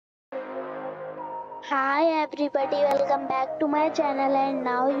Hi everybody, welcome back to my channel and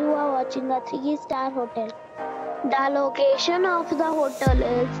now you are watching a 3-star hotel. The location of the hotel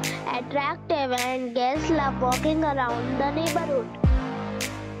is attractive and guests love walking around the neighborhood.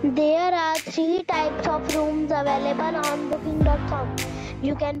 There are 3 types of rooms available on booking.com.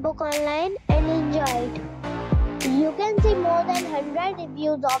 You can book online and enjoy it. You can see more than 100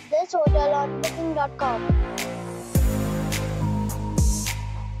 reviews of this hotel on booking.com.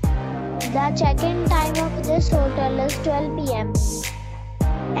 The check-in time of this hotel is 12 p.m.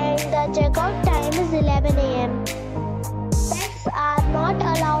 and the checkout time is 11 a.m. Pets are not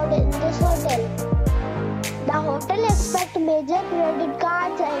allowed in this hotel. The hotel accepts major credit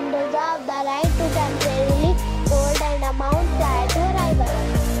cards and reserves the right to temporarily hold an amount prior to arrival.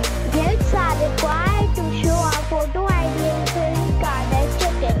 Guests are required to show a photo ID and credit card at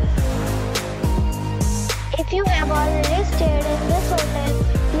check-in. If you have already stayed in this hotel,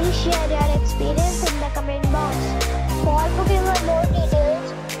 please share your experience in the comment box. For booking or more details,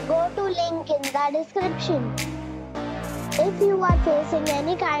 go to link in the description. If you are facing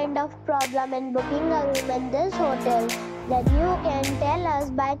any kind of problem in booking a room in this hotel, then you can tell us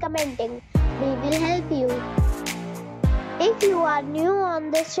by commenting. We will help you. If you are new on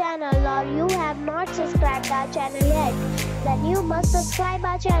this channel or you have not subscribed our channel yet, then you must subscribe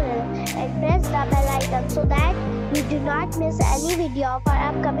our channel and press the bell icon so that you do not miss any video of our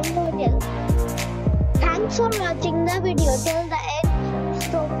upcoming hotel. Thanks for watching the video till the end.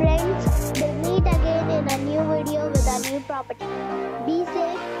 So friends, we'll meet again in a new video with a new property. Be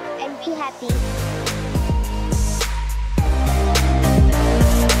safe and be happy.